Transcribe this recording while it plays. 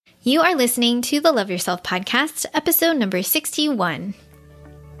You are listening to the Love Yourself Podcast, episode number 61.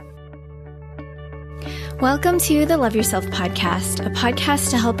 Welcome to the Love Yourself Podcast, a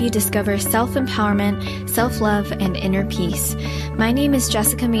podcast to help you discover self-empowerment, self-love, and inner peace. My name is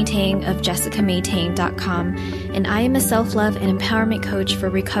Jessica Maytang of jessicamaytang.com, and I am a self-love and empowerment coach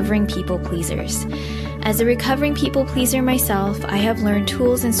for recovering people pleasers. As a recovering people pleaser myself, I have learned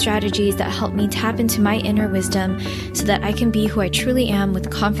tools and strategies that help me tap into my inner wisdom so that I can be who I truly am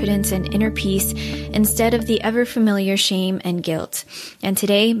with confidence and inner peace instead of the ever familiar shame and guilt. And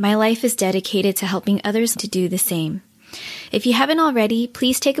today, my life is dedicated to helping others to do the same. If you haven't already,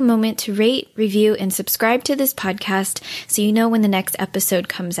 please take a moment to rate, review, and subscribe to this podcast so you know when the next episode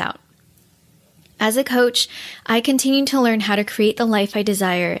comes out. As a coach, I continue to learn how to create the life I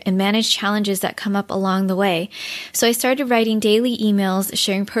desire and manage challenges that come up along the way. So I started writing daily emails,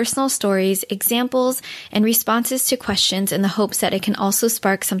 sharing personal stories, examples, and responses to questions in the hopes that it can also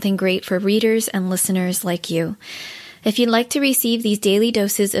spark something great for readers and listeners like you. If you'd like to receive these daily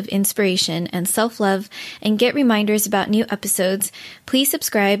doses of inspiration and self-love and get reminders about new episodes, please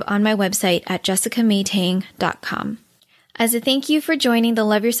subscribe on my website at jessicamaytang.com. As a thank you for joining the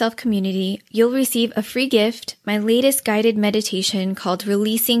Love Yourself community, you'll receive a free gift, my latest guided meditation called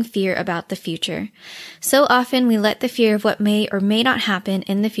Releasing Fear About the Future. So often we let the fear of what may or may not happen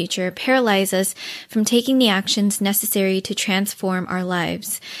in the future paralyze us from taking the actions necessary to transform our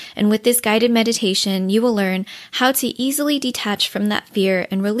lives. And with this guided meditation, you will learn how to easily detach from that fear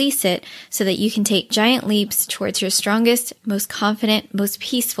and release it so that you can take giant leaps towards your strongest, most confident, most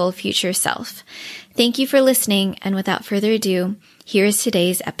peaceful future self. Thank you for listening, and without further ado, here is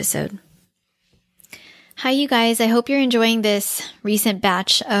today's episode. Hi, you guys. I hope you're enjoying this recent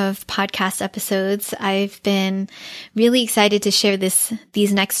batch of podcast episodes. I've been really excited to share these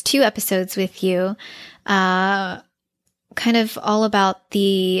next two episodes with you, kind of all about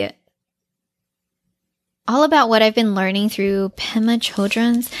what I've been learning through Pema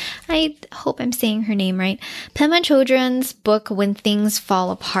Chodron's, I hope I'm saying her name right, Pema Chodron's book, When Things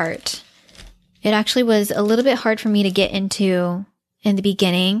Fall Apart. It actually was a little bit hard for me to get into in the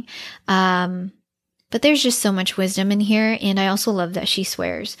beginning, but there's just so much wisdom in here, and I also love that she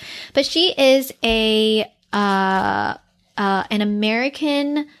swears. But she is an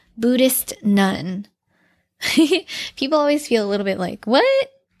American Buddhist nun. People always feel a little bit like,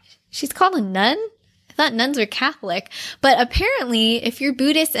 what? She's called a nun? I thought nuns were Catholic. But apparently, if you're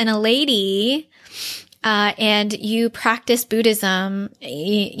Buddhist and a lady, and you practice Buddhism,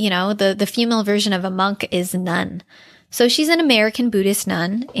 you know, the female version of a monk is a nun. So she's an American Buddhist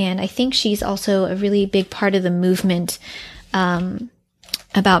nun, and I think she's also a really big part of the movement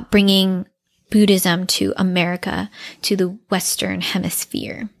about bringing Buddhism to America, to the Western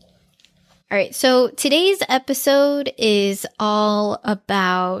Hemisphere. All right, so today's episode is all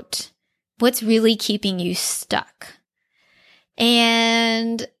about what's really keeping you stuck.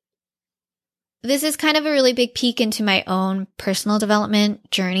 And this is kind of a really big peek into my own personal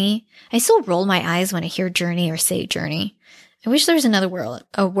development journey. I still roll my eyes when I hear journey or say journey. I wish there was another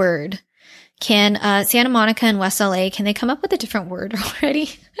word. Can Santa Monica and West LA, can they come up with a different word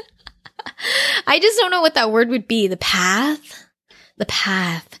already? I just don't know what that word would be. The path? The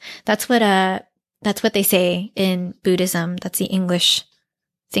path. That's what they say in Buddhism. That's the English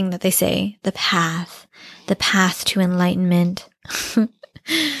thing that they say. The path. The path to enlightenment.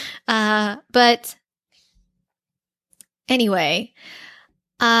 But anyway,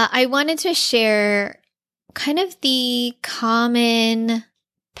 I wanted to share kind of the common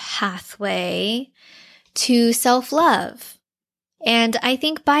pathway to self-love. And I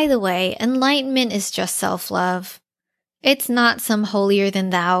think, by the way, enlightenment is just self-love. It's not some holier than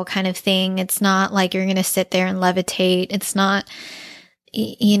thou kind of thing. It's not like you're going to sit there and levitate. It's not,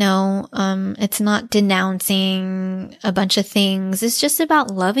 it's not denouncing a bunch of things. It's just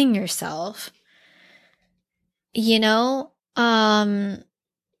about loving yourself. Yeah,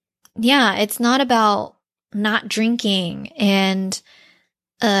 it's not about not drinking and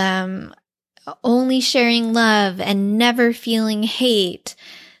only sharing love and never feeling hate.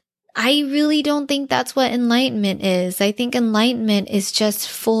 I really don't think that's what enlightenment is. I think enlightenment is just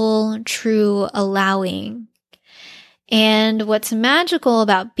full, true allowing. And what's magical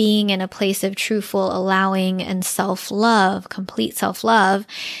about being in a place of truthful allowing and self-love, complete self-love,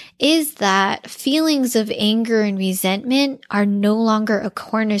 is that feelings of anger and resentment are no longer a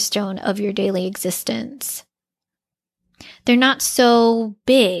cornerstone of your daily existence. They're not so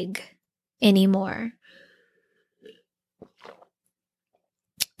big anymore.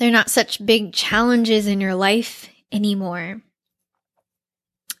 They're not such big challenges in your life anymore.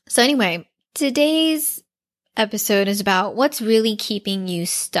 So anyway, today's episode is about what's really keeping you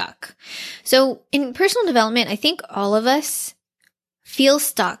stuck. So in personal development, I think all of us feel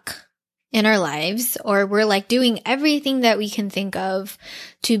stuck in our lives, or we're like doing everything that we can think of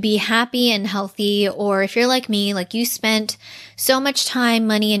to be happy and healthy. Or if you're like me, like you spent so much time,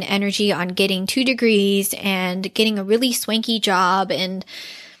 money, and energy on getting 2 degrees and getting a really swanky job and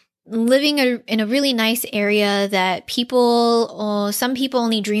living in a really nice area that some people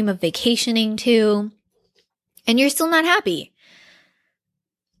only dream of vacationing to, and you're still not happy.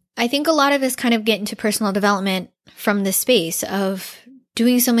 I think a lot of us kind of get into personal development from this space of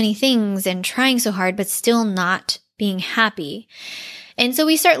doing so many things and trying so hard, but still not being happy. And so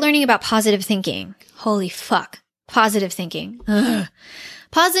we start learning about positive thinking. Holy fuck. Positive thinking. Ugh.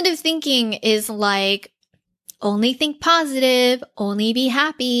 Positive thinking is like, only think positive, only be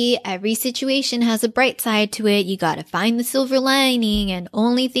happy. Every situation has a bright side to it. You got to find the silver lining and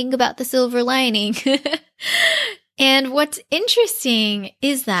only think about the silver lining. And what's interesting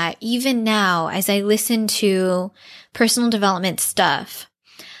is that even now, as I listen to personal development stuff,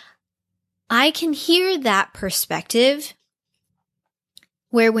 I can hear that perspective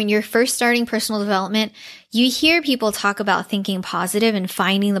where when you're first starting personal development, you hear people talk about thinking positive and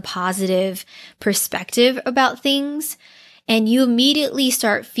finding the positive perspective about things, and you immediately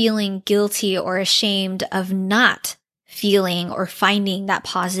start feeling guilty or ashamed of not feeling or finding that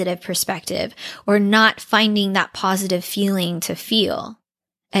positive perspective, or not finding that positive feeling to feel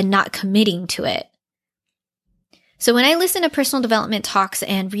and not committing to it. So when I listen to personal development talks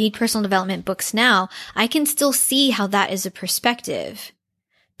and read personal development books now, I can still see how that is a perspective.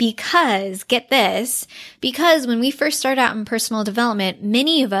 Because, get this, because when we first start out in personal development,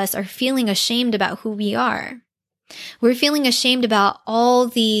 many of us are feeling ashamed about who we are. We're feeling ashamed about all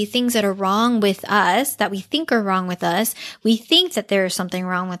the things that are wrong with us, that we think are wrong with us. We think that there is something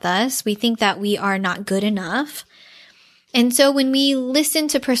wrong with us. We think that we are not good enough. And so when we listen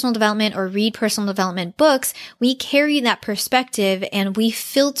to personal development or read personal development books, we carry that perspective and we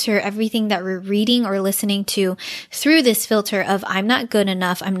filter everything that we're reading or listening to through this filter of, I'm not good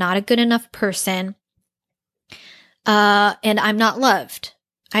enough, I'm not a good enough person, and I'm not loved.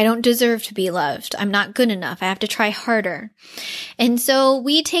 I don't deserve to be loved. I'm not good enough. I have to try harder. And so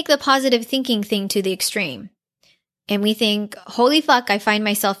we take the positive thinking thing to the extreme. And we think, holy fuck, I find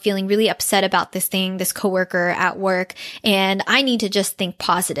myself feeling really upset about this thing, this coworker at work, and I need to just think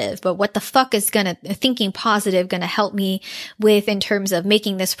positive. But what the fuck is thinking positive gonna help me with in terms of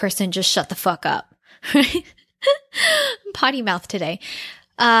making this person just shut the fuck up? Potty mouth today.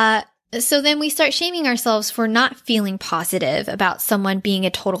 So then we start shaming ourselves for not feeling positive about someone being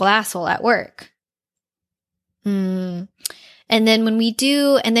a total asshole at work. And then when we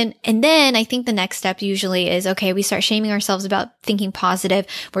do, and then I think the next step usually is, okay, we start shaming ourselves about thinking positive.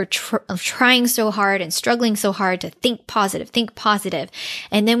 We're trying so hard and struggling so hard to think positive.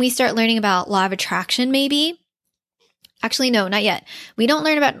 And then we start learning about law of attraction, maybe. Actually, no, not yet. We don't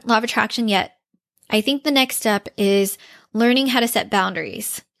learn about law of attraction yet. I think the next step is learning how to set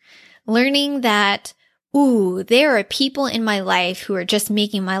boundaries. Learning that, there are people in my life who are just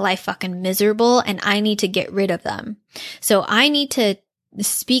making my life fucking miserable and I need to get rid of them. So I need to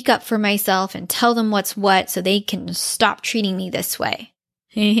speak up for myself and tell them what's what so they can stop treating me this way.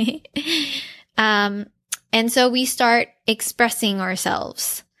 And so we start expressing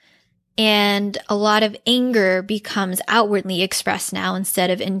ourselves. And a lot of anger becomes outwardly expressed now instead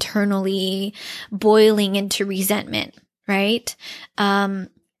of internally boiling into resentment, right?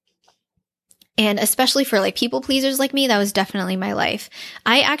 And especially for like people pleasers like me, that was definitely my life.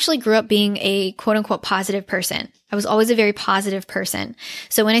 I actually grew up being a quote unquote positive person. I was always a very positive person.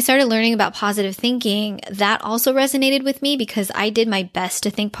 So when I started learning about positive thinking, that also resonated with me because I did my best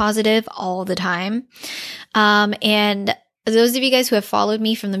to think positive all the time. And those of you guys who have followed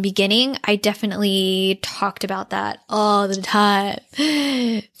me from the beginning, I definitely talked about that all the time.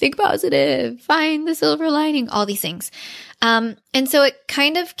 Think positive, find the silver lining, all these things. And so it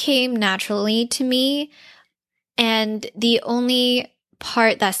kind of came naturally to me. And the only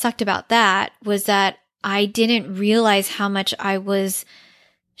part that sucked about that was that I didn't realize how much I was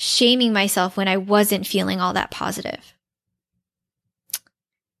shaming myself when I wasn't feeling all that positive.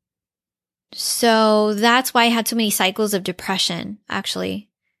 So that's why I had so many cycles of depression, actually,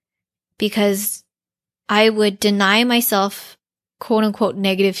 because I would deny myself quote unquote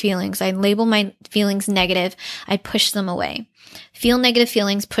negative feelings. I'd label my feelings negative. I'd push them away. Feel negative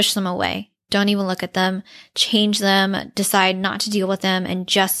feelings, push them away. Don't even look at them, change them, decide not to deal with them, and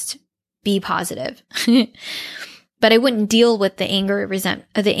just be positive. But I wouldn't deal with the anger,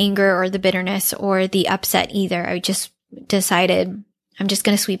 the anger or the bitterness or the upset either. I just decided I'm just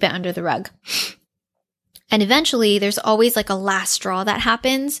going to sweep it under the rug. And eventually there's always like a last straw that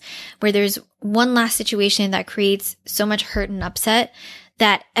happens where there's one last situation that creates so much hurt and upset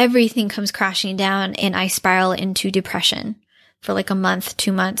that everything comes crashing down and I spiral into depression for like a month,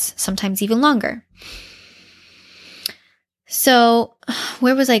 2 months, sometimes even longer. So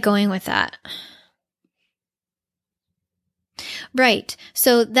where was I going with that? Right.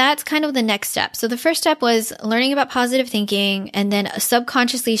 So that's kind of the next step. So the first step was learning about positive thinking and then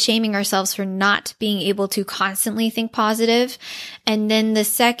subconsciously shaming ourselves for not being able to constantly think positive. And then the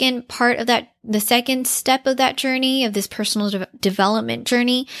second part of that, the second step of that journey, of this personal development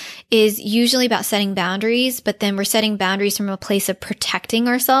journey, is usually about setting boundaries, but then we're setting boundaries from a place of protecting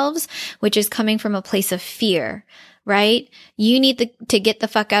ourselves, which is coming from a place of fear. Right? You need to get the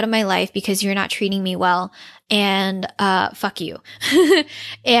fuck out of my life because you're not treating me well, and fuck you.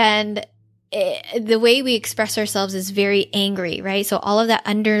 And the way we express ourselves is very angry, right? So all of that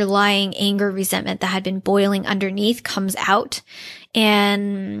underlying anger, resentment that had been boiling underneath comes out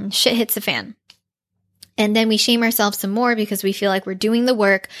and shit hits the fan. And then we shame ourselves some more because we feel like we're doing the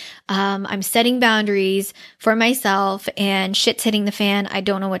work. I'm setting boundaries for myself and shit's hitting the fan. I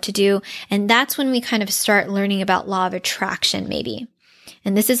don't know what to do. And that's when we kind of start learning about law of attraction, maybe.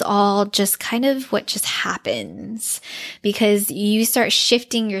 And this is all just kind of what just happens because you start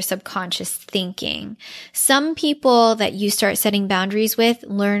shifting your subconscious thinking. Some people that you start setting boundaries with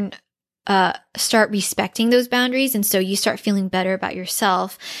start respecting those boundaries. And so you start feeling better about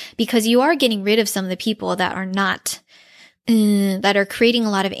yourself because you are getting rid of some of the people that are not, that are creating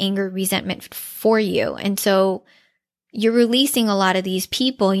a lot of anger, resentment for you. And so you're releasing a lot of these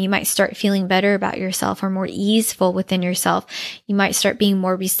people. You might start feeling better about yourself or more easeful within yourself. You might start being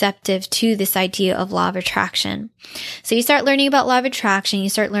more receptive to this idea of law of attraction. So you start learning about law of attraction. You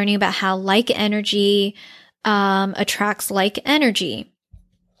start learning about how like energy attracts like energy.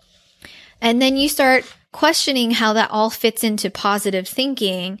 And then you start questioning how that all fits into positive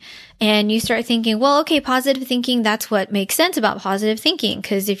thinking. And you start thinking, well, okay, positive thinking, that's what makes sense about positive thinking.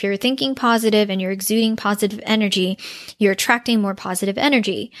 Because if you're thinking positive and you're exuding positive energy, you're attracting more positive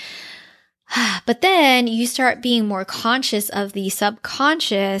energy. But then you start being more conscious of the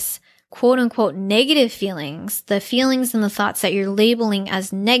subconscious, quote unquote, negative feelings, the feelings and the thoughts that you're labeling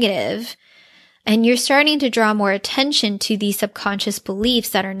as negative. And you're starting to draw more attention to these subconscious beliefs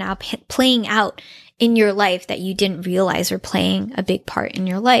that are now playing out in your life that you didn't realize were playing a big part in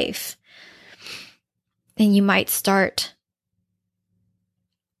your life. And you might start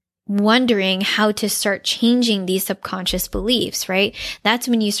wondering how to start changing these subconscious beliefs, right? That's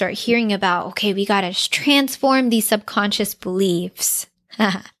when you start hearing about, okay, we got to transform these subconscious beliefs.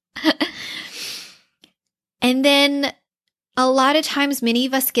 And then a lot of times, many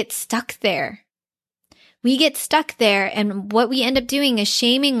of us get stuck there. We get stuck there, and what we end up doing is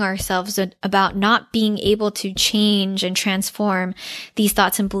shaming ourselves about not being able to change and transform these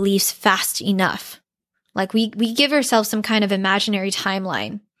thoughts and beliefs fast enough. Like we give ourselves some kind of imaginary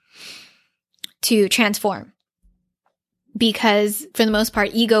timeline to transform. Because for the most part,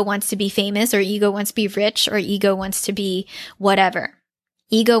 ego wants to be famous, or ego wants to be rich, or ego wants to be whatever.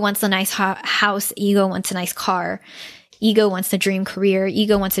 Ego wants a nice house. Ego wants a nice car. Ego wants the dream career.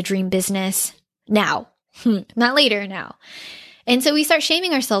 Ego wants a dream business. Now. Not later, now. And so we start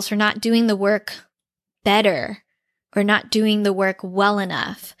shaming ourselves for not doing the work better or not doing the work well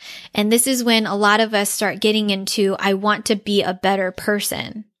enough. And this is when a lot of us start getting into, I want to be a better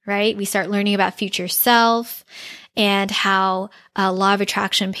person, right? We start learning about future self and how law of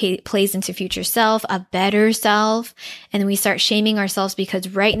attraction plays into future self, a better self. And then we start shaming ourselves because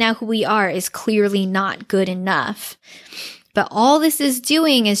right now who we are is clearly not good enough. But all this is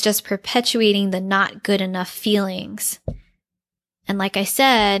doing is just perpetuating the not good enough feelings. And like I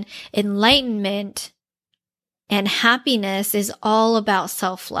said, enlightenment and happiness is all about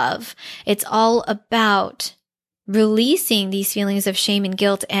self-love. It's all about releasing these feelings of shame and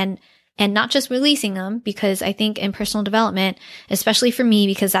guilt and not just releasing them, because I think in personal development, especially for me,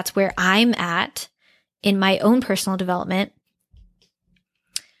 because that's where I'm at in my own personal development,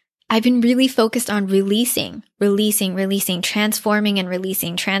 I've been really focused on releasing, transforming and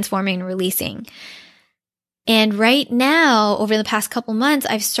releasing. And right now, over the past couple months,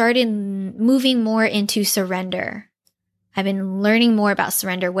 I've started moving more into surrender. I've been learning more about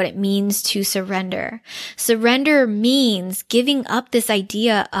surrender, what it means to surrender. Surrender means giving up this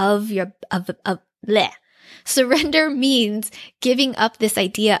idea Surrender means giving up this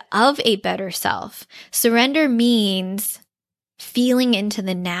idea of a better self. Surrender means feeling into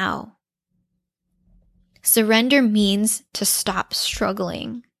the now. Surrender means to stop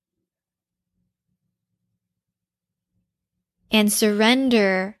struggling. And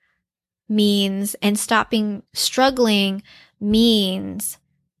surrender means, and stopping struggling means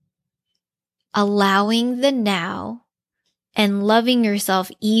allowing the now and loving yourself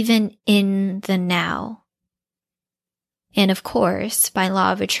even in the now. And of course, by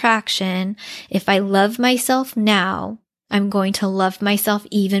law of attraction, if I love myself now, I'm going to love myself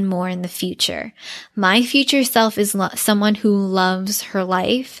even more in the future. My future self is someone who loves her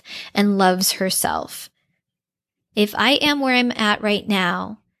life and loves herself. If I am where I'm at right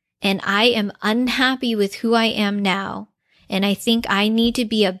now, and I am unhappy with who I am now, and I think I need to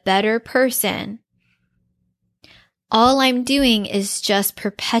be a better person, all I'm doing is just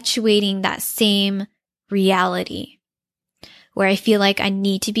perpetuating that same reality where I feel like I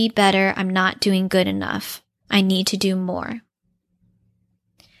need to be better. I'm not doing good enough. I need to do more.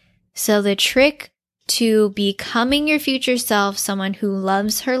 So the trick to becoming your future self, someone who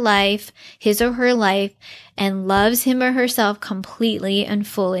loves her life, his or her life, and loves him or herself completely and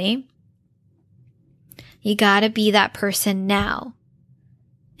fully, you gotta be that person now.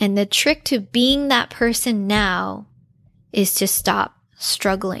 And the trick to being that person now is to stop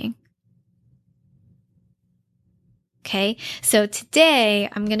struggling. Okay, so today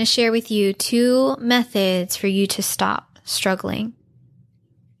I'm going to share with you 2 methods for you to stop struggling.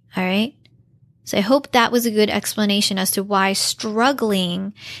 All right, so I hope that was a good explanation as to why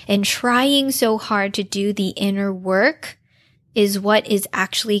struggling and trying so hard to do the inner work is what is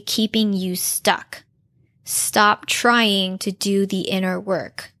actually keeping you stuck. Stop trying to do the inner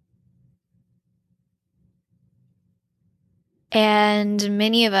work. And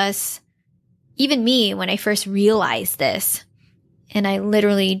many of us, even me, when I first realized this, and I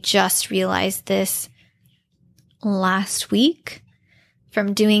literally just realized this last week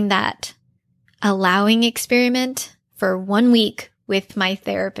from doing that allowing experiment for 1 week with my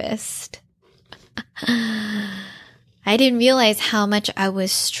therapist. I didn't realize how much I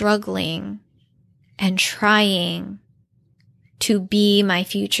was struggling and trying to be my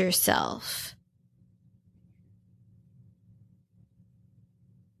future self.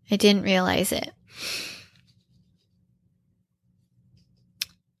 I didn't realize it.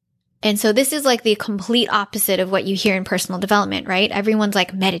 And so this is like the complete opposite of what you hear in personal development, right? Everyone's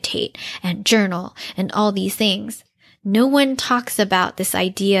like meditate and journal and all these things. No one talks about this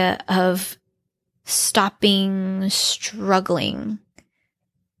idea of stopping struggling.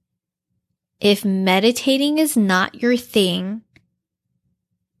 If meditating is not your thing,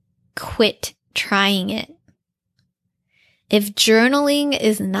 quit trying it. If journaling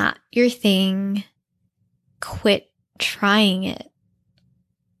is not your thing, quit trying it.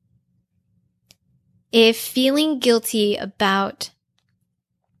 If feeling guilty about,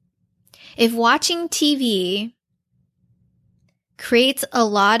 if watching TV creates a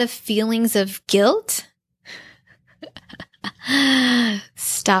lot of feelings of guilt,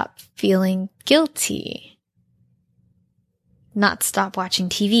 stop feeling guilty. Not stop watching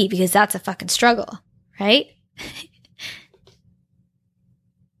TV, because that's a fucking struggle, right?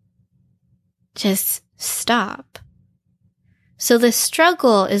 Just stop. So the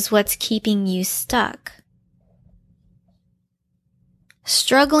struggle is what's keeping you stuck.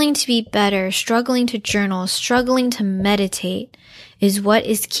 Struggling to be better, struggling to journal, struggling to meditate is what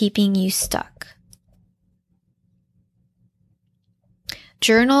is keeping you stuck.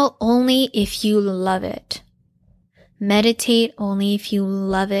 Journal only if you love it. Meditate only if you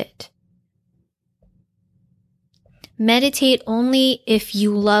love it. Meditate only if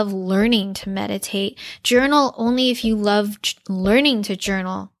you love learning to meditate. Journal only if you love learning to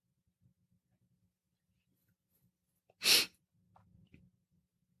journal.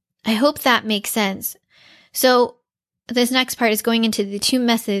 I hope that makes sense. So this next part is going into the 2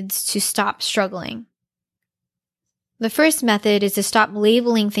 methods to stop struggling. The first method is to stop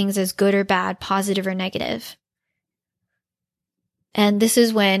labeling things as good or bad, positive or negative. And this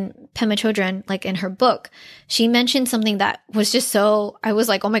is when Pema Chodron, like in her book, she mentioned something that was just so, I was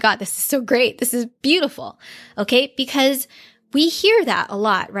like, oh my God, this is so great. This is beautiful. Okay. Because we hear that a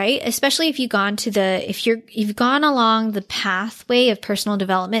lot, right? Especially if you've gone along the pathway of personal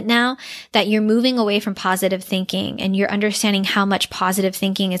development now, that you're moving away from positive thinking and you're understanding how much positive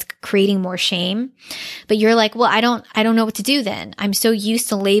thinking is creating more shame. But you're like, well, I don't know what to do then. I'm so used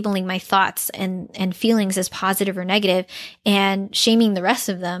to labeling my thoughts and feelings as positive or negative and shaming the rest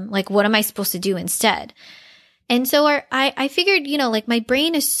of them. Like, what am I supposed to do instead? And so I figured, like my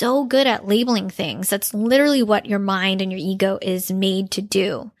brain is so good at labeling things. That's literally what your mind and your ego is made to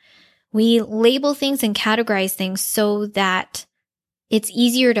do. We label things and categorize things so that it's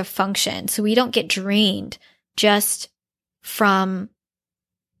easier to function. So we don't get drained just from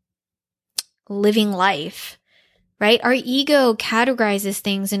living life, right? Our ego categorizes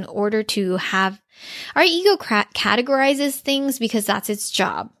things categorizes things because that's its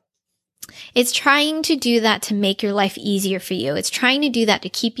job. It's trying to do that to make your life easier for you. It's trying to do that to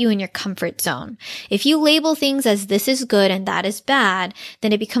keep you in your comfort zone. If you label things as this is good and that is bad,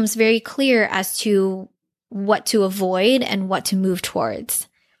 then it becomes very clear as to what to avoid and what to move towards.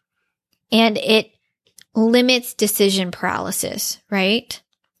 And it limits decision paralysis, right?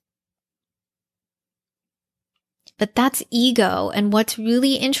 But that's ego. And what's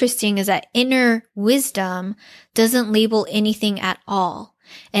really interesting is that inner wisdom doesn't label anything at all.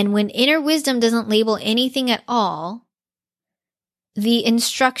 And when inner wisdom doesn't label anything at all, the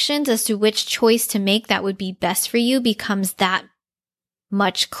instructions as to which choice to make that would be best for you becomes that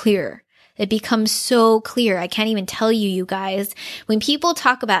much clearer. It becomes so clear. I can't even tell you, you guys. When people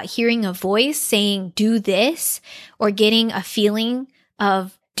talk about hearing a voice saying, do this, or getting a feeling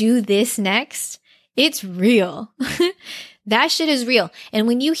of do this next, it's real. That shit is real. And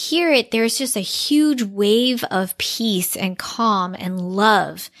when you hear it, there's just a huge wave of peace and calm and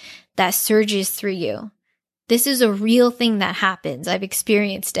love that surges through you. This is a real thing that happens. I've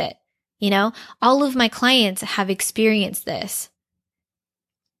experienced it. All of my clients have experienced this.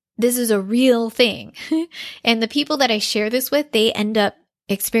 This is a real thing. And the people that I share this with, they end up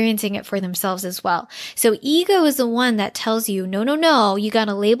experiencing it for themselves as well. So ego is the one that tells you, no, you got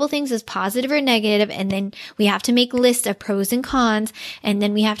to label things as positive or negative, and then we have to make lists of pros and cons, and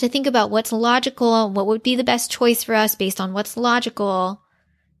then we have to think about what's logical, what would be the best choice for us based on what's logical,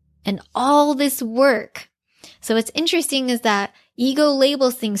 and all this work. So what's interesting is that ego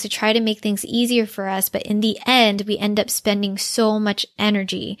labels things to try to make things easier for us, but in the end, we end up spending so much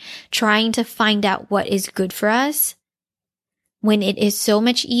energy trying to find out what is good for us, when it is so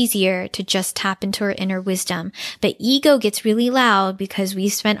much easier to just tap into our inner wisdom. But ego gets really loud because we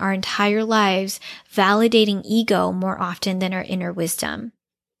spent our entire lives validating ego more often than our inner wisdom.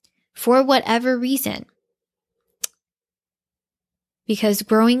 For whatever reason. Because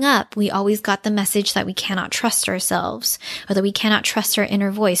growing up, we always got the message that we cannot trust ourselves, or that we cannot trust our inner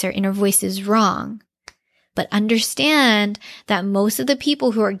voice. Our inner voice is wrong. But understand that most of the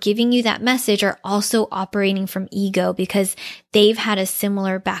people who are giving you that message are also operating from ego because they've had a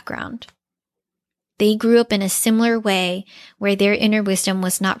similar background. They grew up in a similar way where their inner wisdom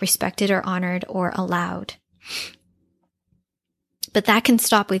was not respected or honored or allowed. But that can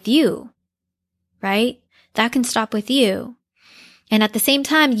stop with you, right? That can stop with you. And at the same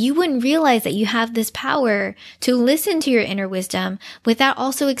time, you wouldn't realize that you have this power to listen to your inner wisdom without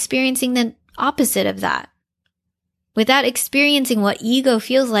also experiencing the opposite of that. Without experiencing what ego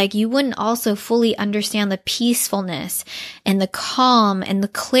feels like, you wouldn't also fully understand the peacefulness and the calm and the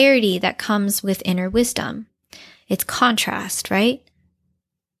clarity that comes with inner wisdom. It's contrast, right?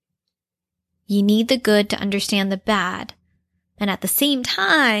 You need the good to understand the bad. And at the same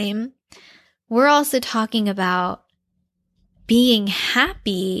time, we're also talking about being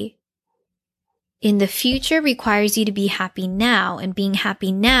happy in the future requires you to be happy now, and being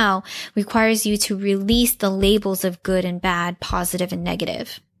happy now requires you to release the labels of good and bad, positive and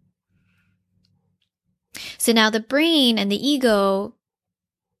negative. So now the brain and the ego,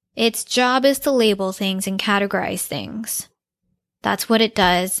 its job is to label things and categorize things. That's what it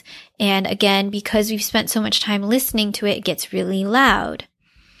does. And again, because we've spent so much time listening to it, it gets really loud.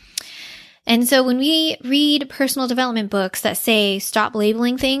 And so when we read personal development books that say stop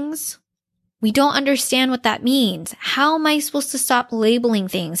labeling things, we don't understand what that means. How am I supposed to stop labeling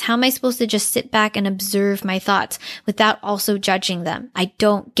things? How am I supposed to just sit back and observe my thoughts without also judging them? I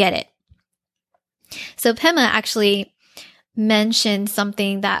don't get it. So Pema actually mentioned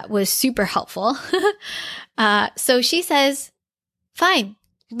something that was super helpful. So she says, fine,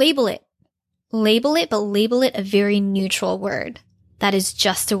 label it. Label it, but label it a very neutral word. That is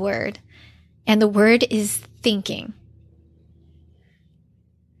just a word. And the word is thinking.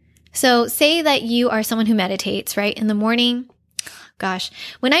 So say that you are someone who meditates, right? In the morning, gosh,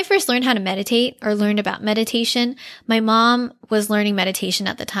 when I first learned how to meditate or learned about meditation, my mom was learning meditation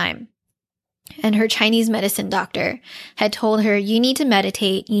at the time. And her Chinese medicine doctor had told her, you need to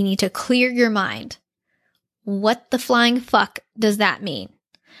meditate, you need to clear your mind. What the flying fuck does that mean?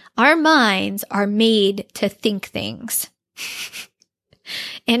 Our minds are made to think things.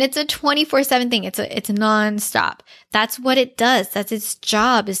 And it's a 24/7 thing. It's nonstop. That's what it does. That's its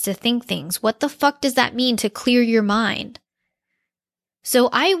job, is to think things. What the fuck does that mean, to clear your mind? So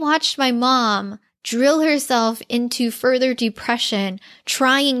I watched my mom drill herself into further depression,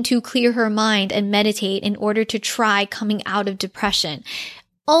 trying to clear her mind and meditate in order to try coming out of depression.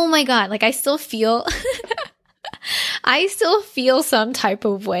 Oh my God. Like I still feel I still feel some type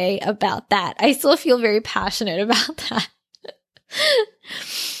of way about that. I still feel very passionate about that.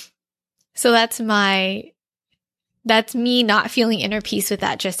 So that's me not feeling inner peace with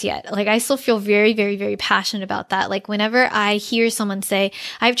that just yet. Like I still feel very, very, very passionate about that. Like whenever I hear someone say,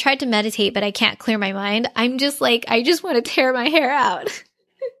 I've tried to meditate, but I can't clear my mind, I'm just like, I just want to tear my hair out.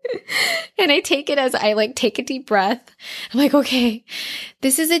 And I take it as I like take a deep breath. I'm like, okay,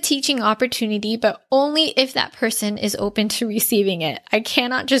 this is a teaching opportunity, but only if that person is open to receiving it. I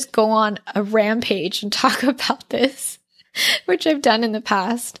cannot just go on a rampage and talk about this, which I've done in the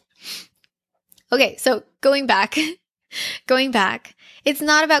past. Okay, so going back, it's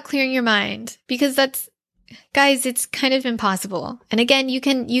not about clearing your mind because guys, it's kind of impossible. And again, you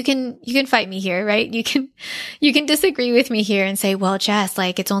can fight me here, right? You can disagree with me here and say, well, Jess,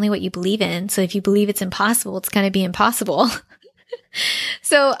 like it's only what you believe in. So if you believe it's impossible, it's going to be impossible.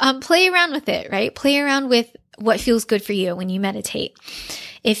 So, play around with it, right? Play around with what feels good for you when you meditate.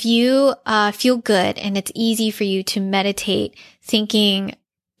 If you, feel good and it's easy for you to meditate thinking,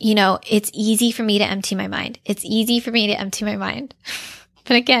 it's easy for me to empty my mind. It's easy for me to empty my mind.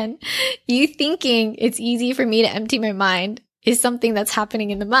 But again, you thinking it's easy for me to empty my mind is something that's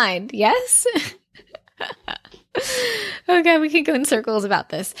happening in the mind. Yes? Okay, we can go in circles about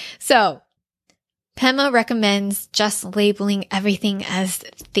this. So, Pema recommends just labeling everything as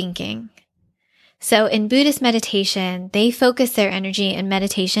thinking. So in Buddhist meditation, they focus their energy in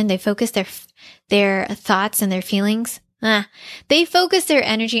meditation. They focus their thoughts and their feelings. They focus their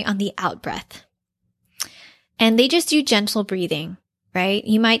energy on the out breath. And they just do gentle breathing, right?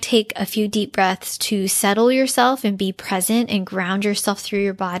 You might take a few deep breaths to settle yourself and be present and ground yourself through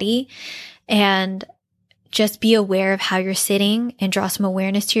your body and just be aware of how you're sitting and draw some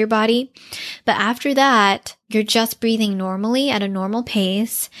awareness to your body. But after that, you're just breathing normally at a normal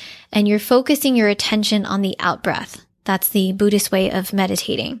pace and you're focusing your attention on the out breath. That's the Buddhist way of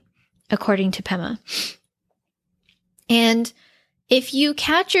meditating, according to Pema. And if you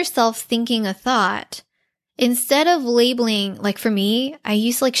catch yourself thinking a thought, instead of labeling, like for me, I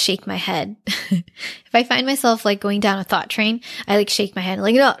used to like shake my head. If I find myself like going down a thought train, I like shake my head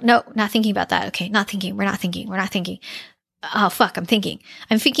like, no, not thinking about that. Okay, not thinking. We're not thinking. Oh, fuck, I'm thinking,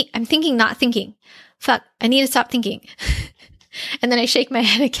 not thinking. Fuck, I need to stop thinking. And then I shake my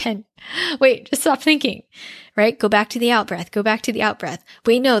head again. Wait, just stop thinking, right? Go back to the out breath.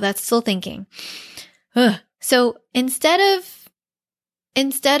 Wait, no, that's still thinking. Ugh. So instead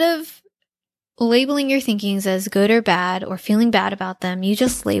of labeling your thinkings as good or bad or feeling bad about them, you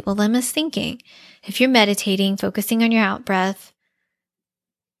just label them as thinking. If you're meditating, focusing on your out breath,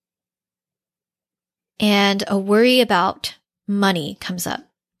 and a worry about money comes up.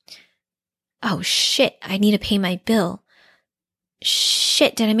 Oh shit, I need to pay my bill.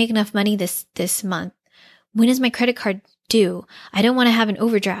 Shit, did I make enough money this month? When is my credit card due? I don't want to have an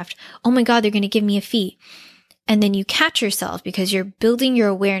overdraft. Oh my God, they're going to give me a fee. And then you catch yourself because you're building your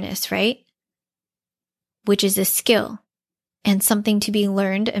awareness, right? Which is a skill and something to be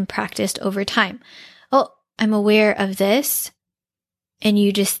learned and practiced over time. Oh, I'm aware of this. And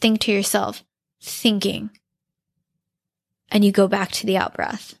you just think to yourself, thinking. And you go back to the out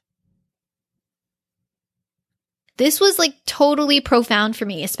breath. This was like totally profound for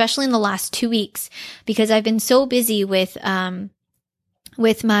me, especially in the last 2 weeks, because I've been so busy with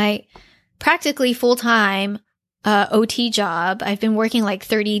my practically full-time OT job. I've been working like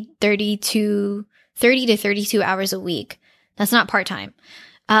 30 to 32 hours a week. That's not part-time.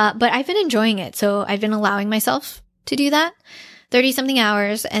 But I've been enjoying it. So I've been allowing myself to do that 30 something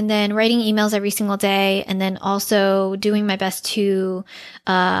hours and then writing emails every single day. And then also doing my best to,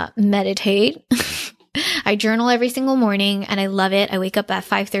 meditate. I journal every single morning and I love it. I wake up at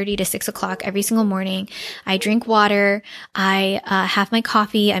 5:30 to 6 o'clock every single morning. I drink water. I, have my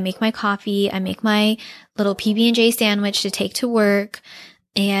coffee. I make my coffee. I make my little PB&J sandwich to take to work.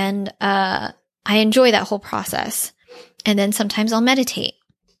 And, I enjoy that whole process. And then sometimes I'll meditate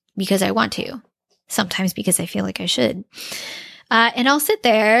because I want to. Sometimes because I feel like I should. And I'll sit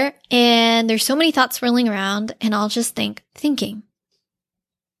there and there's so many thoughts swirling around and I'll just thinking.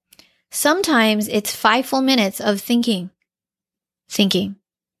 Sometimes it's 5 full minutes of thinking.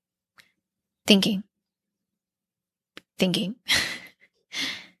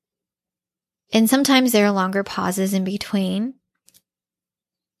 And sometimes there are longer pauses in between.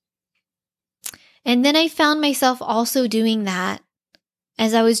 And then I found myself also doing that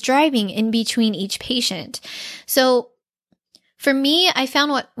as I was driving in between each patient. So for me, I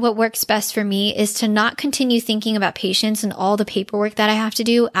found what works best for me is to not continue thinking about patients and all the paperwork that I have to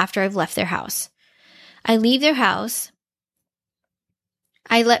do after I've left their house. I leave their house.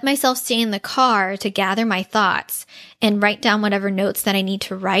 I let myself stay in the car to gather my thoughts and write down whatever notes that I need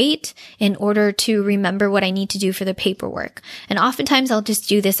to write in order to remember what I need to do for the paperwork. And oftentimes I'll just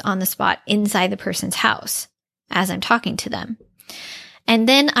do this on the spot inside the person's house as I'm talking to them. And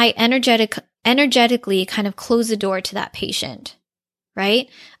then I energetically kind of close the door to that patient, right?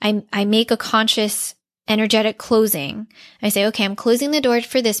 I make a conscious energetic closing. I say, okay, I'm closing the door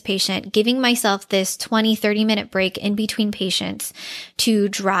for this patient, giving myself this 20, 30-minute break in between patients to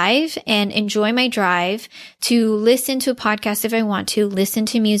drive and enjoy my drive, to listen to a podcast if I want to, listen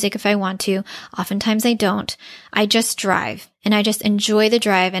to music if I want to. Oftentimes I don't. I just drive and I just enjoy the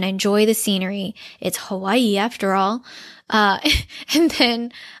drive and enjoy the scenery. It's Hawaii after all. And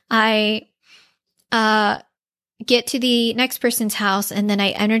then I, get to the next person's house, and then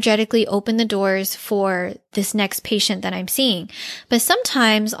I energetically open the doors for this next patient that I'm seeing. But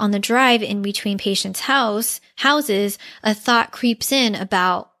sometimes on the drive in between patients' houses, a thought creeps in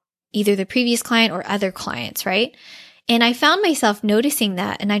about either the previous client or other clients, right? And I found myself noticing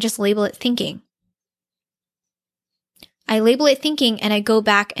that, and I just label it thinking. I label it thinking, and I go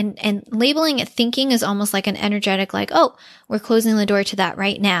back and labeling it thinking is almost like an energetic, like, oh, we're closing the door to that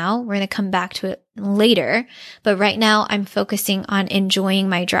right now. We're going to come back to it later. But right now I'm focusing on enjoying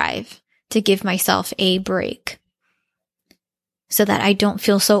my drive to give myself a break so that I don't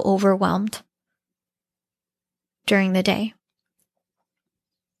feel so overwhelmed during the day.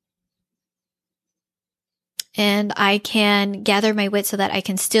 And I can gather my wits so that I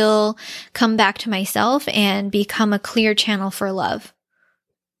can still come back to myself and become a clear channel for love.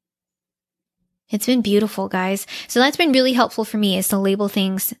 It's been beautiful, guys. So that's been really helpful for me, is to label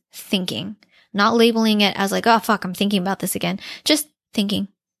things thinking, not labeling it as like, oh, fuck, I'm thinking about this again. Just thinking.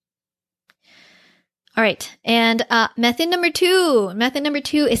 All right. And method number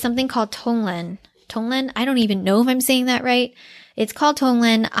two is something called Tonglen. Tonglen, I don't even know if I'm saying that right. It's called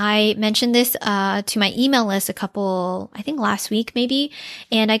Tonglen. I mentioned this to my email list I think last week maybe,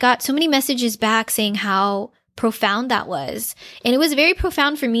 and I got so many messages back saying how profound that was. And it was very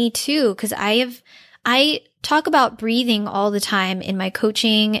profound for me too, because I talk about breathing all the time in my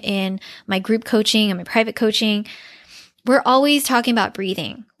coaching, in my group coaching, and my private coaching. We're always talking about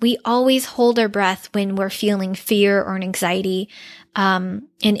breathing. We always hold our breath when we're feeling fear or anxiety. In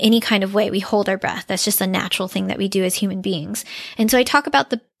any kind of way, we hold our breath. That's just a natural thing that we do as human beings. And so I talk about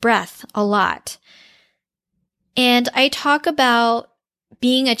the breath a lot. And I talk about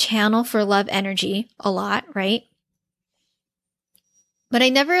being a channel for love energy a lot, right? But I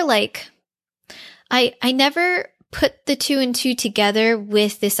never I never put the two and two together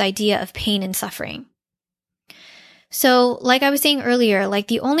with this idea of pain and suffering. So like I was saying earlier, like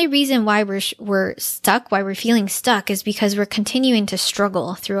the only reason why we're stuck, why we're feeling stuck, is because we're continuing to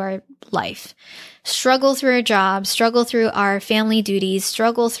struggle through our life, struggle through our jobs, struggle through our family duties,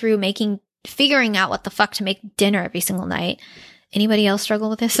 struggle through figuring out what the fuck to make dinner every single night. Anybody else struggle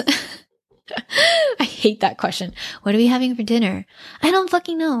with this? I hate that question. What are we having for dinner? I don't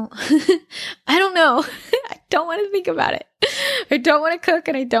fucking know. I don't know. I don't want to think about it. I don't want to cook,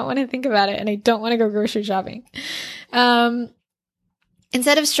 and I don't want to think about it, and I don't want to go grocery shopping.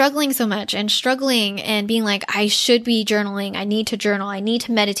 Instead of struggling so much and struggling and being like, I should be journaling. I need to journal. I need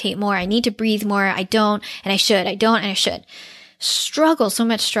to meditate more. I need to breathe more. I don't, and I should. I don't, and I should. So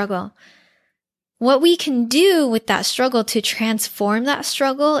much struggle. What we can do with that struggle to transform that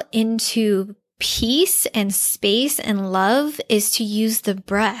struggle into peace and space and love is to use the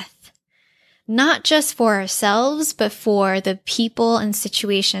breath, not just for ourselves, but for the people and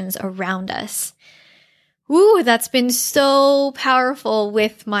situations around us. Ooh, that's been so powerful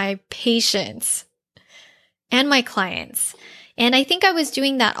with my patients and my clients. And I think I was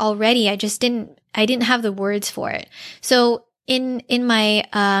doing that already. I didn't have the words for it. So in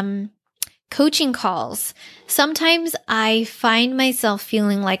my, coaching calls, sometimes I find myself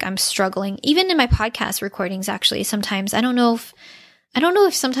feeling like I'm struggling, even in my podcast recordings, actually. Sometimes I don't know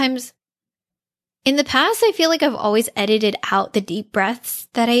if sometimes in the past, I feel like I've always edited out the deep breaths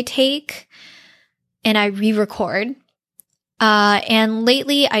that I take and I re-record. And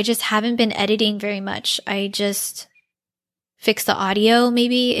lately I just haven't been editing very much. I just fix the audio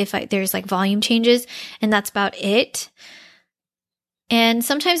maybe if there's like volume changes, and that's about it. And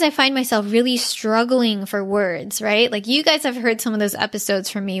sometimes I find myself really struggling for words, right? Like you guys have heard some of those episodes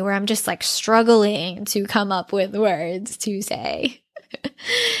from me where I'm just like struggling to come up with words to say.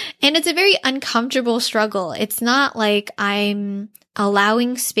 And it's a very uncomfortable struggle. It's not like I'm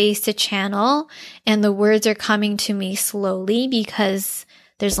allowing space to channel and the words are coming to me slowly because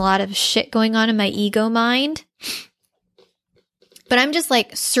there's a lot of shit going on in my ego mind. But I'm just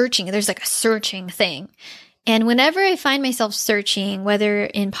like searching. There's like a searching thing. And whenever I find myself searching, whether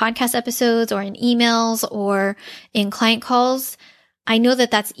in podcast episodes or in emails or in client calls, I know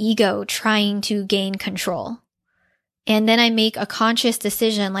that that's ego trying to gain control. And then I make a conscious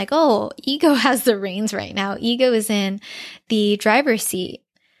decision like, oh, ego has the reins right now. Ego is in the driver's seat.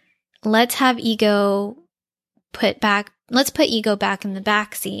 Let's have ego let's put ego back in the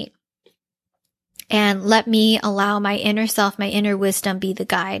back seat. And let me allow my inner self, my inner wisdom be the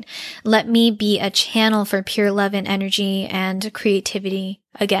guide. Let me be a channel for pure love and energy and creativity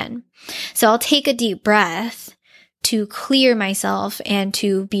again. So I'll take a deep breath to clear myself and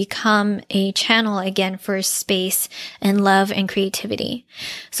to become a channel again for space and love and creativity.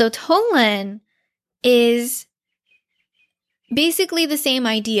 So Tonglen is basically the same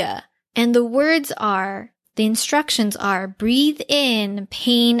idea. And the instructions are breathe in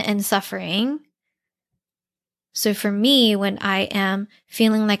pain and suffering. So for me, when I am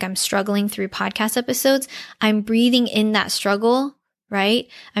feeling like I'm struggling through podcast episodes, I'm breathing in that struggle, right?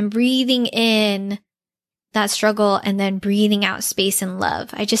 I'm breathing in that struggle and then breathing out space and love.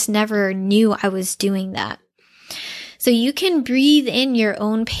 I just never knew I was doing that. So you can breathe in your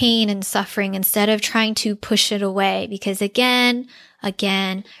own pain and suffering instead of trying to push it away, because again,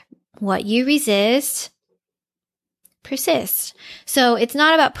 what you resist persists. So it's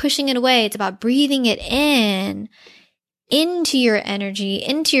not about pushing it away. It's about breathing it into your energy,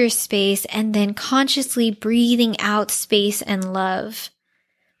 into your space, and then consciously breathing out space and love.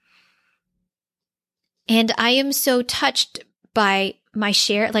 And I am so touched by my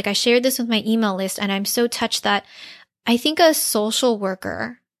share. Like I shared this with my email list, and I'm so touched that I think a social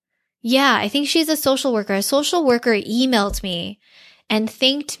worker, I think she's a social worker. A social worker emailed me and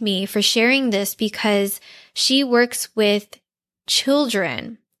thanked me for sharing this because she works with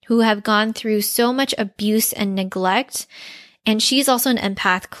children who have gone through so much abuse and neglect. And she's also an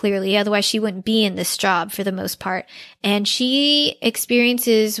empath, clearly. Otherwise, she wouldn't be in this job for the most part. And she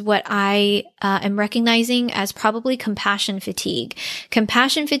experiences what I am recognizing as probably compassion fatigue.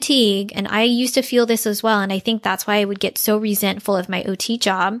 Compassion fatigue, and I used to feel this as well, and I think that's why I would get so resentful of my OT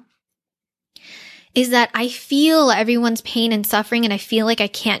job, is that I feel everyone's pain and suffering, and I feel like I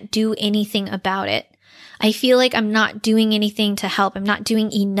can't do anything about it. I feel like I'm not doing anything to help. I'm not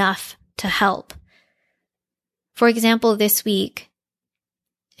doing enough to help. For example, this week,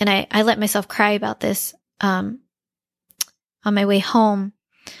 and I let myself cry about this on my way home,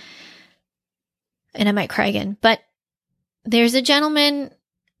 and I might cry again, but there's a gentleman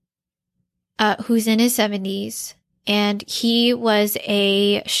who's in his 70s, and he was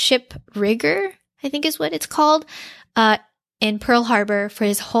a ship rigger, I think is what it's called, in Pearl Harbor for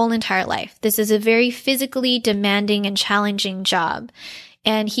his whole entire life. This is a very physically demanding and challenging job.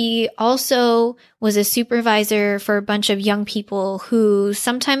 And he also was a supervisor for a bunch of young people who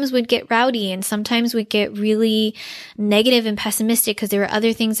sometimes would get rowdy and sometimes would get really negative and pessimistic because there were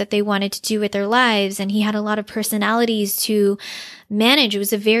other things that they wanted to do with their lives. And he had a lot of personalities to manage. It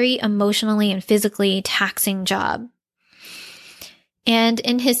was a very emotionally and physically taxing job. And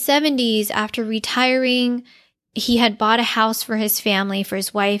in his 70s, after retiring, he had bought a house for his family, for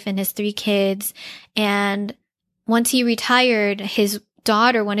his wife and his 3 kids. And once he retired,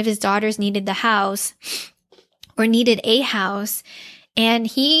 one of his daughters needed the house or needed a house. And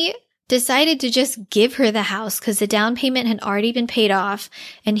he decided to just give her the house because the down payment had already been paid off.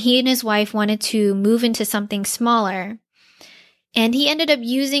 And he and his wife wanted to move into something smaller. And he ended up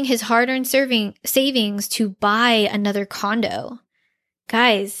using his hard-earned savings to buy another condo.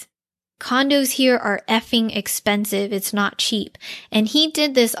 Guys, condos here are effing expensive. It's not cheap. And he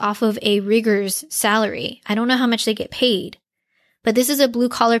did this off of a rigger's salary. I don't know how much they get paid. But this is a blue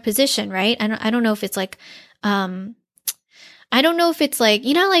collar position, right? I don't know if it's like, I don't know if it's like,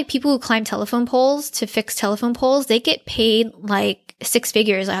 you know, like people who climb telephone poles to fix telephone poles, they get paid like 6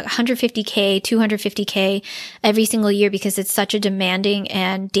 figures, like $150K, $250K every single year because it's such a demanding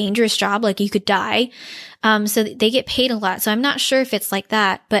and dangerous job. Like you could die. So they get paid a lot. So I'm not sure if it's like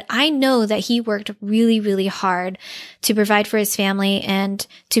that, but I know that he worked really, really hard to provide for his family and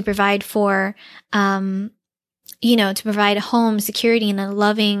to provide for, to provide a home, security, and a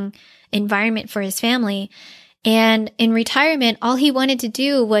loving environment for his family. And in retirement, all he wanted to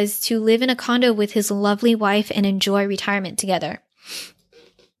do was to live in a condo with his lovely wife and enjoy retirement together.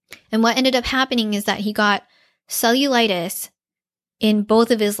 And what ended up happening is that he got cellulitis in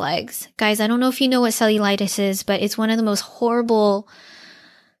both of his legs. Guys, I don't know if you know what cellulitis is, but it's one of the most horrible.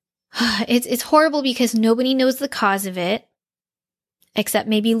 It's horrible because nobody knows the cause of it, except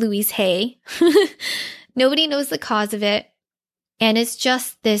maybe Louise Hay. Nobody knows the cause of it. And it's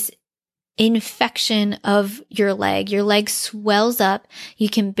just this infection of your leg. Your leg swells up. You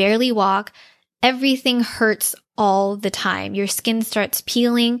can barely walk. everything hurts all the time. Your skin starts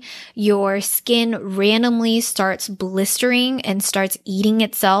peeling, your skin randomly starts blistering and starts eating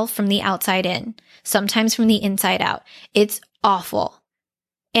itself from the outside in, sometimes from the inside out. It's awful.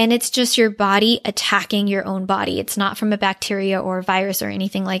 And it's just your body attacking your own body. It's not from a bacteria or a virus or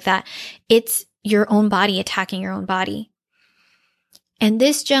anything like that. It's your own body attacking your own body. And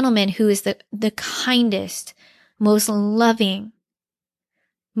this gentleman, who is the kindest, most loving,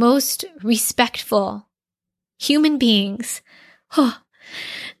 most respectful human beings, that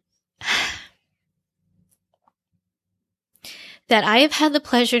I have had the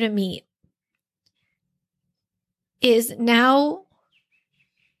pleasure to meet, is now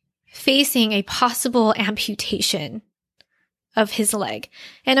facing a possible amputation of his leg.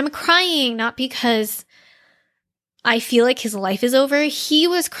 And I'm crying not because I feel like his life is over. He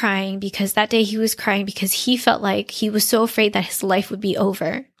was crying because that day he was crying because he felt like he was so afraid that his life would be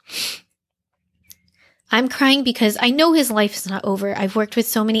over. I'm crying because I know his life is not over. I've worked with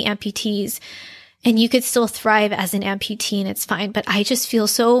so many amputees, and you could still thrive as an amputee and it's fine. But I just feel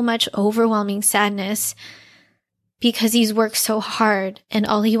so much overwhelming sadness because he's worked so hard and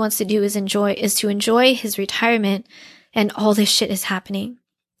all he wants to do is to enjoy his retirement, and all this shit is happening.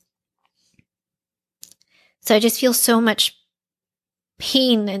 So I just feel so much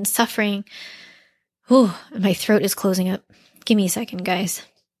pain and suffering. Oh, my throat is closing up. Give me a second, guys.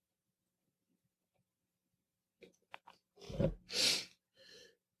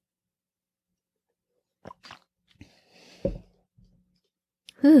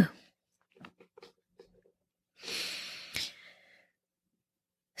 Whew.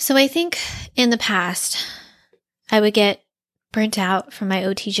 So I think in the past, I would get burnt out from my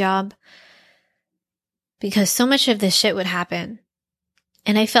OT job because so much of this shit would happen.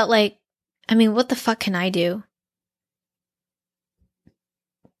 And I felt like, what the fuck can I do?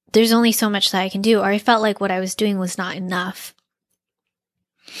 There's only so much that I can do. Or I felt like what I was doing was not enough.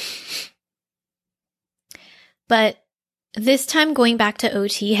 But this time going back to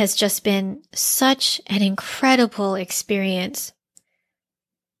OT has just been such an incredible experience.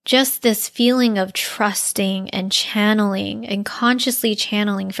 Just this feeling of trusting and channeling and consciously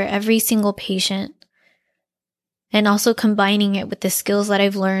channeling for every single patient. And also combining it with the skills that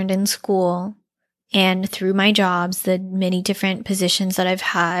I've learned in school and through my jobs, the many different positions that I've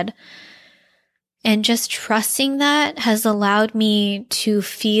had. And just trusting that has allowed me to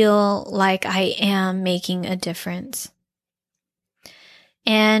feel like I am making a difference.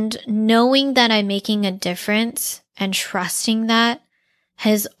 And knowing that I'm making a difference and trusting that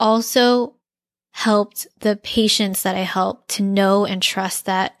has also helped the patients that I help to know and trust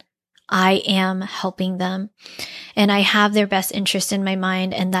that I am helping them and I have their best interest in my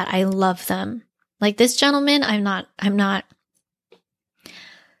mind and that I love them. Like this gentleman, I'm not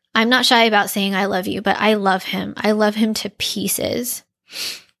shy about saying I love you, but I love him. I love him to pieces.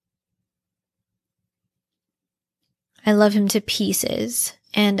 I love him to pieces.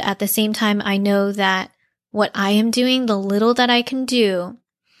 And at the same time, I know that what I am doing, the little that I can do,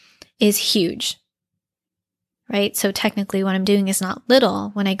 is huge. Right? So technically what I'm doing is not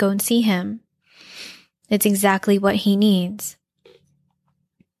little when I go and see him. It's exactly what he needs.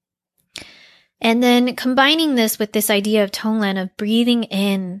 And then combining this with this idea of Tonglen, of breathing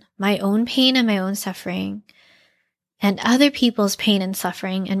in my own pain and my own suffering and other people's pain and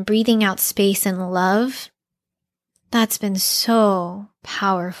suffering and breathing out space and love, that's been so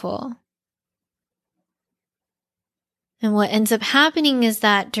powerful. And what ends up happening is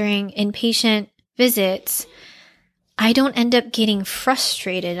that during inpatient visits, I don't end up getting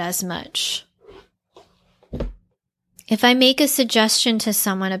frustrated as much. If I make a suggestion to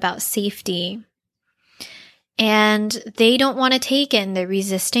someone about safety and they don't want to take it and they're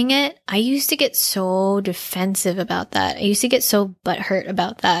resisting it, I used to get so defensive about that. I used to get so butthurt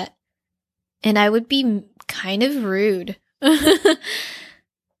about that. And I would be kind of rude.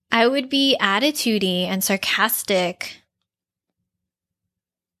 I would be attitudey and sarcastic.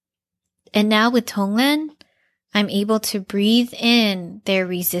 And now with Tonglen, I'm able to breathe in their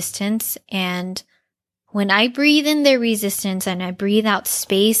resistance, and when I breathe in their resistance and I breathe out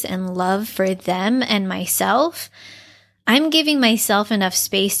space and love for them and myself, I'm giving myself enough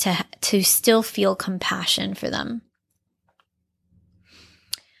space to still feel compassion for them.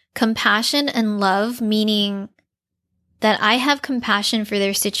 Compassion and love, meaning that I have compassion for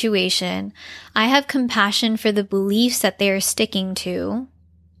their situation. I have compassion for the beliefs that they are sticking to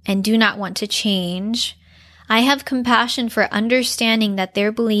and do not want to change. I have compassion for understanding that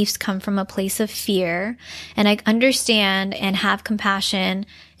their beliefs come from a place of fear, and I understand and have compassion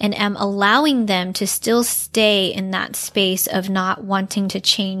and am allowing them to still stay in that space of not wanting to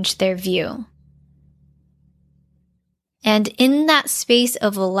change their view. And in that space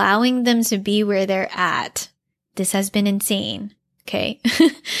of allowing them to be where they're at, this has been insane, okay?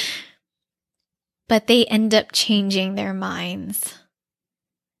 But they end up changing their minds.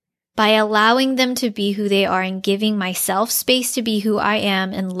 By allowing them to be who they are and giving myself space to be who I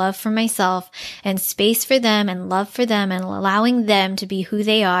am and love for myself and space for them and love for them and allowing them to be who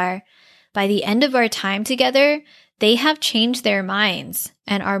they are, by the end of our time together, they have changed their minds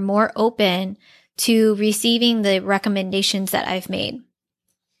and are more open to receiving the recommendations that I've made.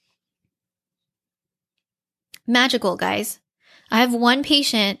 Magical, guys. I have one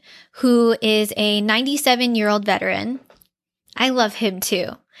patient who is a 97-year-old veteran. I love him too.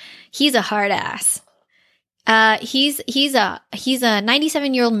 He's a hard ass. He's a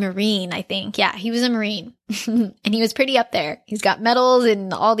 97-year-old Marine, I think. Yeah, he was a Marine. And he was pretty up there. He's got medals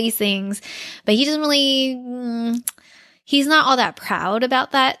and all these things, but he doesn't really, he's not all that proud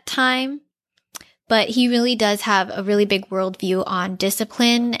about that time. But he really does have a really big worldview on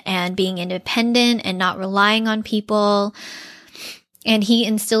discipline and being independent and not relying on people. And he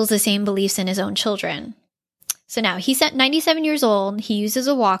instills the same beliefs in his own children. So now he's at 97 years old. He uses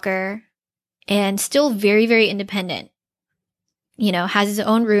a walker and still very, very independent. You know, has his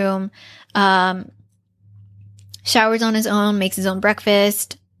own room, showers on his own, makes his own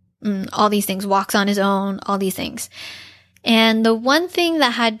breakfast, all these things, walks on his own, all these things. And the one thing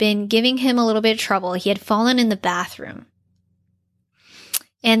that had been giving him a little bit of trouble, he had fallen in the bathroom.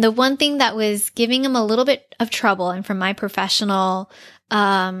 And the one thing that was giving him a little bit of trouble, and from my professional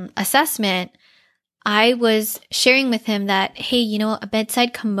assessment, I was sharing with him that, hey, you know, a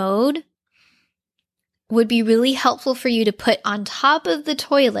bedside commode would be really helpful for you to put on top of the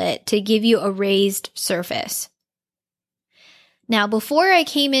toilet to give you a raised surface. Now, before I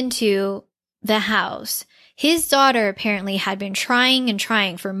came into the house, his daughter apparently had been trying and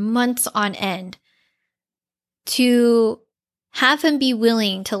trying for months on end to have him be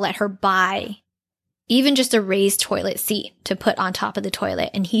willing to let her buy even just a raised toilet seat to put on top of the toilet.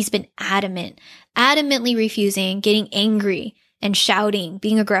 And he's been adamantly refusing, getting angry and shouting,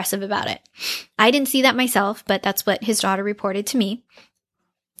 being aggressive about it. I didn't see that myself, but that's what his daughter reported to me.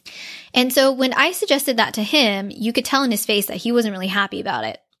 And so when I suggested that to him, you could tell in his face that he wasn't really happy about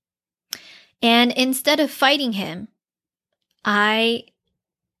it. And instead of fighting him, I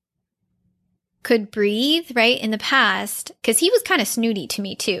could breathe, right? In the past, because he was kind of snooty to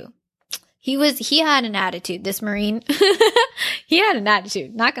me too. He had an attitude, this Marine. He had an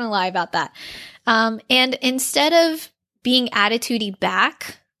attitude, not going to lie about that. And instead of being attitudey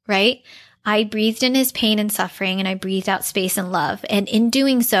back, right? I breathed in his pain and suffering, and I breathed out space and love. And in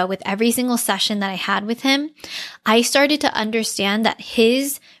doing so, with every single session that I had with him, I started to understand that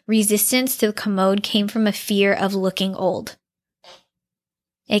his resistance to the commode came from a fear of looking old.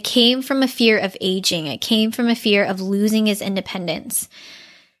 It came from a fear of aging. It came from a fear of losing his independence.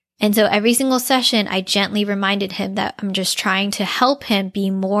 And so every single session, I gently reminded him that I'm just trying to help him be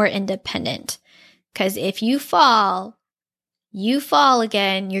more independent. Because if you fall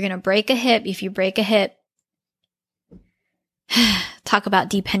again, you're going to break a hip. If you break a hip, talk about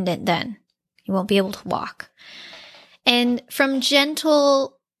dependent then. You won't be able to walk. And from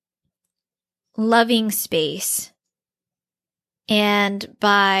gentle, loving space, and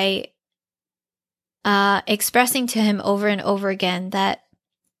by expressing to him over and over again that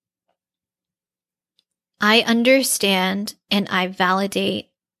I understand and I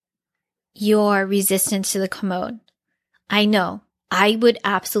validate your resistance to the commode. I know I would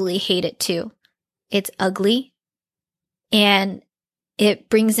absolutely hate it too. It's ugly and it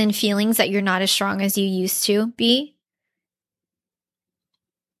brings in feelings that you're not as strong as you used to be.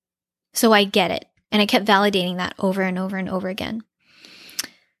 So I get it. And I kept validating that over and over and over again.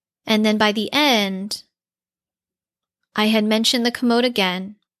 And then by the end, I had mentioned the commode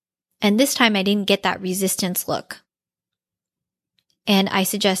again. And this time I didn't get that resistance look. And I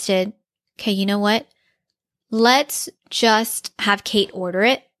suggested, okay, you know what? Let's just have Kate order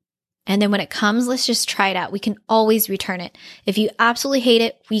it. And then when it comes, let's just try it out. We can always return it. If you absolutely hate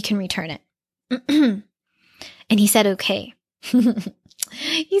it, we can return it. And he said, okay.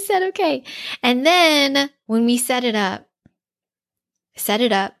 He said, okay. And then when we set it up,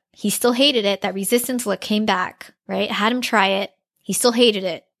 he still hated it. That resistance look came back, right? I had him try it. He still hated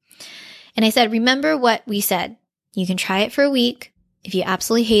it. And I said, remember what we said. You can try it for a week. If you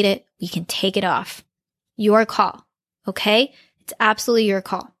absolutely hate it, we can take it off. Your call. Okay? It's absolutely your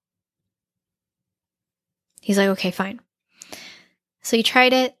call. He's like, okay, fine. So he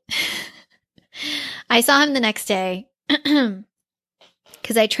tried it. I saw him the next day because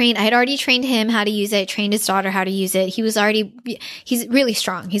because I had already trained him how to use it, trained his daughter how to use it. He's really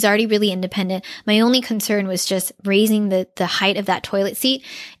strong. He's already really independent. My only concern was just raising the height of that toilet seat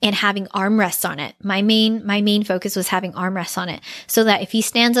and having armrests on it. My main focus was having armrests on it so that if he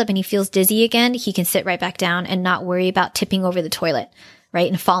stands up and he feels dizzy again, he can sit right back down and not worry about tipping over the toilet, right?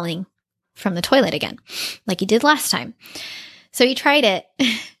 And falling from the toilet again, like he did last time. So he tried it.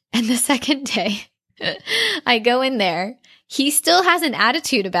 And the second day, I go in there. He still has an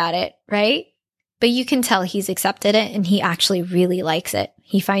attitude about it, right? But you can tell he's accepted it and he actually really likes it.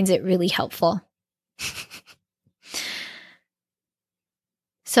 He finds it really helpful.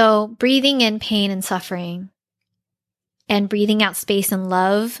 So breathing in pain and suffering and breathing out space and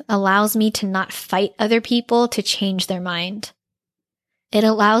love allows me to not fight other people to change their mind. It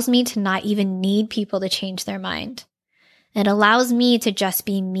allows me to not even need people to change their mind. It allows me to just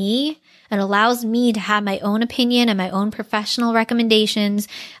be me. It allows me to have my own opinion and my own professional recommendations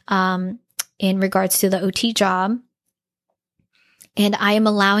in regards to the OT job. And I am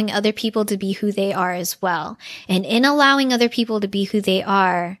allowing other people to be who they are as well. And in allowing other people to be who they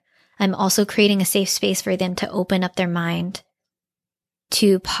are, I'm also creating a safe space for them to open up their mind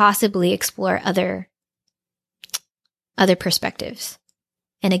to possibly explore other perspectives.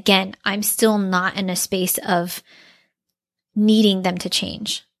 And again, I'm still not in a space of needing them to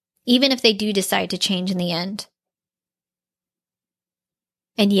change, even if they do decide to change in the end.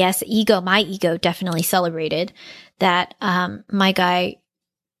 And yes, my ego definitely celebrated that my guy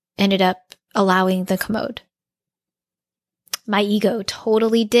ended up allowing the commode. My ego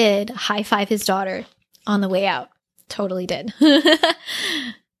totally did high five his daughter on the way out. Totally did.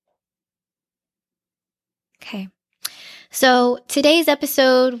 Okay. So today's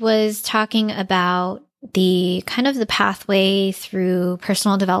episode was talking about the kind of the pathway through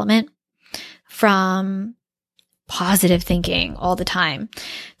personal development from positive thinking all the time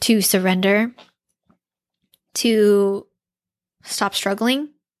to surrender, to stop struggling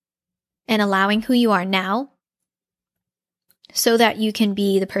and allowing who you are now so that you can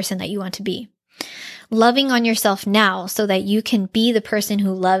be the person that you want to be. Loving on yourself now so that you can be the person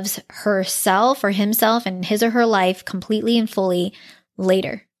who loves herself or himself and his or her life completely and fully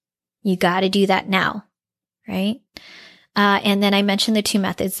later. You got to do that now. Right? And then I mentioned the two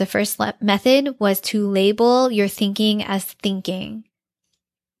methods. The first method was to label your thinking as thinking.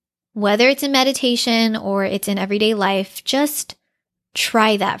 Whether it's in meditation or it's in everyday life, just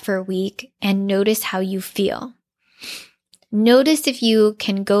try that for a week and notice how you feel. Notice if you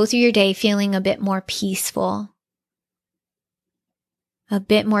can go through your day feeling a bit more peaceful.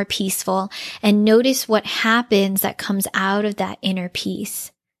 And notice what happens that comes out of that inner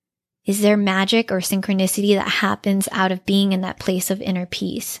peace. Is there magic or synchronicity that happens out of being in that place of inner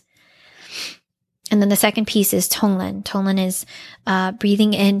peace? And then the second piece is Tonglen. Tonglen is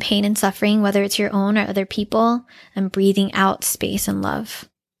breathing in pain and suffering, whether it's your own or other people, and breathing out space and love.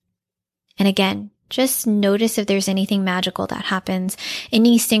 And again, just notice if there's anything magical that happens,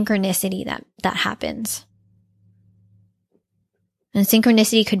 any synchronicity that happens. And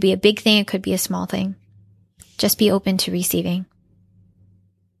synchronicity could be a big thing, it could be a small thing. Just be open to receiving.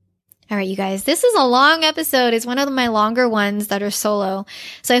 All right, you guys, this is a long episode. It's one of my longer ones that are solo.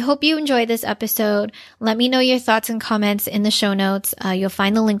 So I hope you enjoyed this episode. Let me know your thoughts and comments in the show notes. You'll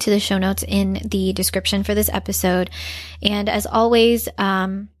find the link to the show notes in the description for this episode. And as always,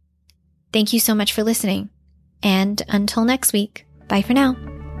 thank you so much for listening. And until next week, bye for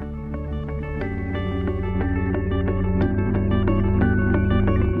now.